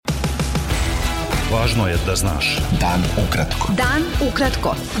Važno je da znaš. Dan ukratko. Dan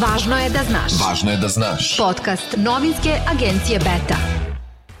ukratko. Važno je da znaš. Važno je da znaš. Podcast novinske agencije Beta.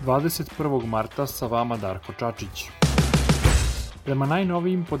 21. marta sa vama Darko Čačić. Prema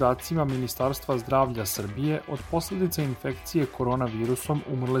najnovijim podacima Ministarstva zdravlja Srbije, od posljedica infekcije koronavirusom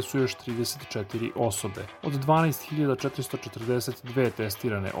umrle su još 34 osobe. Od 12.442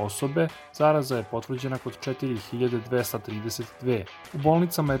 testirane osobe, zaraza je potvrđena kod 4.232. U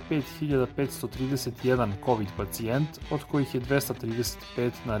bolnicama je 5.531 COVID pacijent, od kojih je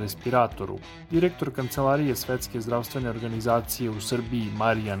 235 na respiratoru. Direktor Kancelarije Svetske zdravstvene organizacije u Srbiji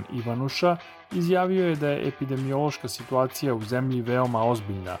Marijan Ivanuša izjavio je da je epidemiološka situacija u zemlji veoma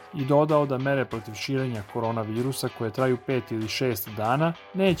ozbiljna i dodao da mere protiv širenja koronavirusa koje traju 5 ili 6 dana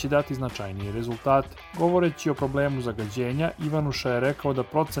neće dati značajnije rezultate. Govoreći o problemu zagađenja, Ivanuša je rekao da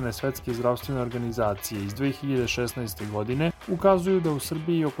procene Svetske zdravstvene organizacije iz 2016. godine ukazuju da u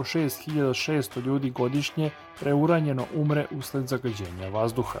Srbiji oko 6600 ljudi godišnje preuranjeno umre usled zagađenja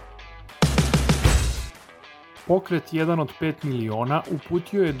vazduha. Pokret 1 od 5 miliona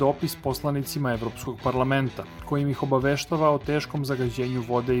uputio je dopis poslanicima Evropskog parlamenta, kojim ih obaveštava o teškom zagađenju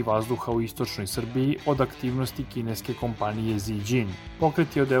vode i vazduha u istočnoj Srbiji od aktivnosti kineske kompanije Zijin.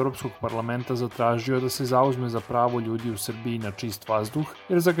 Pokret je od Evropskog parlamenta zatražio da se zauzme za pravo ljudi u Srbiji na čist vazduh,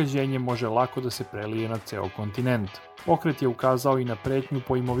 jer zagađenje može lako da se prelije na ceo kontinent. Pokret je ukazao i na pretnju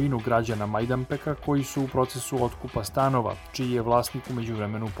po imovinu građana Majdanpeka koji su u procesu otkupa stanova, čiji je vlasnik u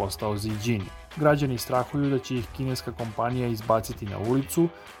međuvremenu postao Zijin. Građani strahuju da će ih kineska kompanija izbaciti na ulicu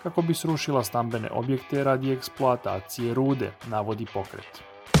kako bi srušila stambene objekte radi eksploatacije rude, navodi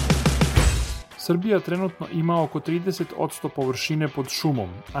pokret. Srbija trenutno ima oko 30% površine pod šumom,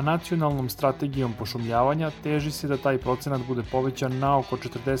 a nacionalnom strategijom pošumljavanja teži se da taj procenat bude povećan na oko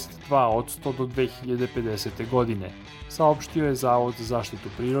 42% do 2050. godine, saopštio je Zavod za zaštitu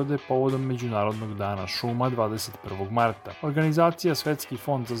prirode povodom Međunarodnog dana šuma 21. marta. Organizacija Svetski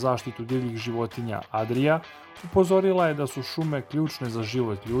fond za zaštitu divljih životinja Adria upozorila je da su šume ključne za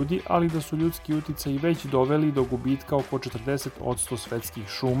život ljudi, ali da su ljudski uticaji već doveli do gubitka oko 40% svetskih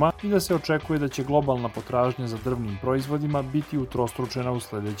šuma i da se očekuje da će globalna potražnja za drvnim proizvodima biti utrostručena u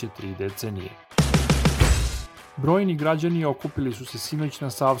sledeće 3 decenije. Brojni građani okupili su se sinoć na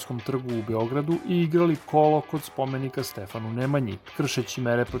Savskom trgu u Beogradu i igrali kolo kod spomenika Stefanu Nemanji, kršeći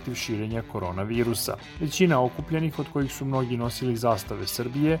mere protiv širenja koronavirusa. Većina okupljenih, od kojih su mnogi nosili zastave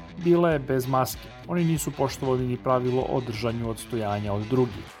Srbije, bila je bez maske. Oni nisu poštovali ni pravilo o držanju odstojanja od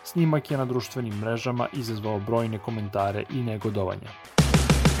drugih. Snimak je na društvenim mrežama izazvao brojne komentare i negodovanja.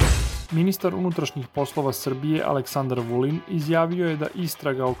 Ministar unutrašnjih poslova Srbije Aleksandar Vulin izjavio je da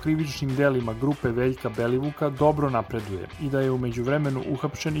istraga o krivičnim delima grupe Veljka Belivuka dobro napreduje i da je u međuvremenu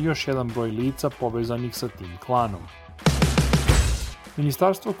uhapšen još jedan broj lica povezanih sa tim klanom.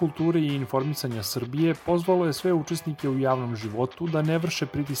 Ministarstvo kulture i informisanja Srbije pozvalo je sve učesnike u javnom životu da ne vrše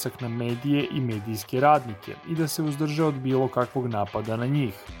pritisak na medije i medijske radnike i da se uzdrže od bilo kakvog napada na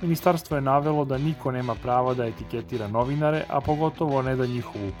njih. Ministarstvo je navelo da niko nema prava da etiketira novinare, a pogotovo ne da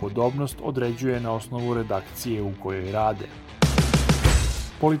njihovu podobnost određuje na osnovu redakcije u kojoj rade.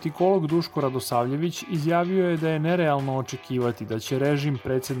 Politikolog Duško Radosavljević izjavio je da je nerealno očekivati da će režim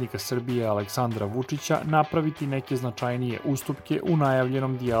predsjednika Srbije Aleksandra Vučića napraviti neke značajnije ustupke u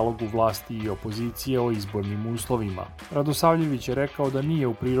najavljenom dijalogu vlasti i opozicije o izbornim uslovima. Radosavljević je rekao da nije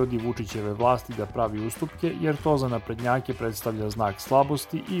u prirodi Vučićeve vlasti da pravi ustupke, jer to za naprednjake predstavlja znak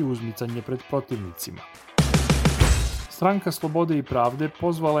slabosti i uzmicanje pred protivnicima. Stranka Slobode i pravde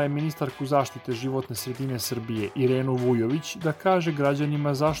pozvala je ministarku zaštite životne sredine Srbije Irenu Vujović da kaže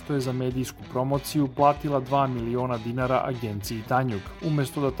građanima zašto je za medijsku promociju platila 2 miliona dinara agenciji Tanjug,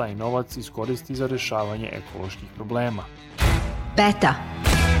 umesto da taj novac iskoristi za rešavanje ekoloških problema. Beta.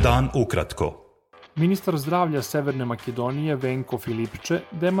 Dan ukratko. Ministar zdravlja Severne Makedonije Venko Filipče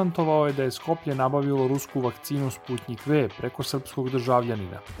demantovao je da je Skoplje nabavilo rusku vakcinu Sputnik V preko srpskog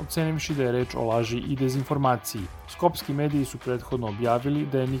državljanina, ocenivši da je reč o laži i dezinformaciji. Skopski mediji su prethodno objavili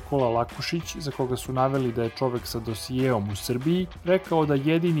da je Nikola Lakušić, za koga su naveli da je čovek sa dosijeom u Srbiji, rekao da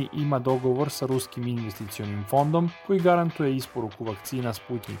jedini ima dogovor sa ruskim investicionim fondom koji garantuje isporuku vakcina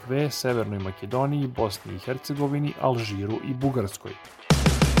Sputnik V Severnoj Makedoniji, Bosni i Hercegovini, Alžiru i Bugarskoj.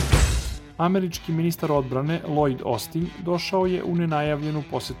 Američki ministar odbrane Lloyd Austin došao je u nenajavljenu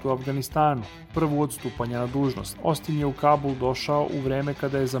posetu Afganistanu, prvu od stupanja na dužnost. Austin je u Kabul došao u vreme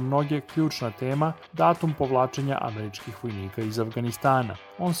kada je za mnoge ključna tema datum povlačenja američkih vojnika iz Afganistana.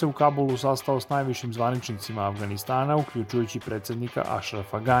 On se u Kabulu sastao s najvišim zvaničnicima Afganistana, uključujući predsjednika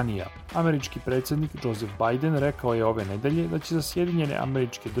Ashrafa Ganija. Američki predsjednik Joseph Biden rekao je ove nedelje da će za Sjedinjene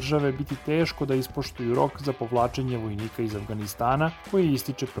Američke Države biti teško da ispoštuju rok za povlačenje vojnika iz Afganistana koji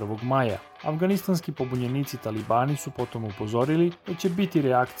ističe 1. maja. Afganistanski pobunjenici Talibani su potom upozorili da će biti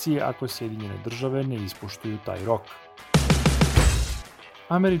reakcije ako Sjedinjene Države ne ispoštuju taj rok.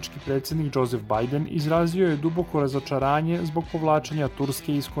 Američki predsjednik Joseph Biden izrazio je duboko razočaranje zbog povlačenja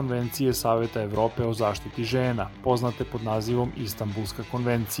Turske iz Konvencije Saveta Evrope o zaštiti žena, poznate pod nazivom Istanbulska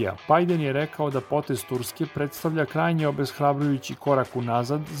konvencija. Biden je rekao da potez Turske predstavlja krajnje obeshrabrujući korak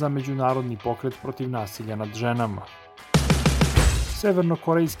unazad za međunarodni pokret protiv nasilja nad ženama.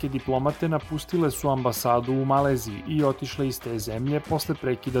 Severnokorejske diplomate napustile su ambasadu u Maleziji i otišle iz te zemlje posle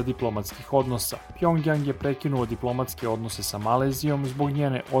prekida diplomatskih odnosa. Pjongjang je prekinuo diplomatske odnose sa Malezijom zbog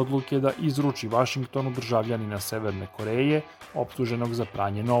njene odluke da izruči Vašingtonu državljanina Severne Koreje, optuženog za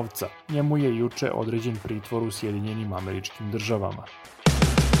pranje novca. Njemu je juče određen pritvor u Sjedinjenim Američkim Državama.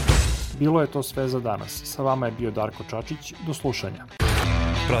 Bilo je to sve za danas. Sa vama je bio Darko Čačić. Do slušanja.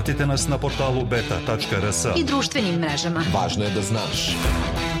 Pratite nas na portalu beta.rs I društvenim mrežama. Važno je da znaš.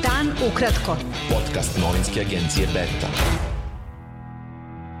 Dan ukratko. Podcast novinske agencije Beta.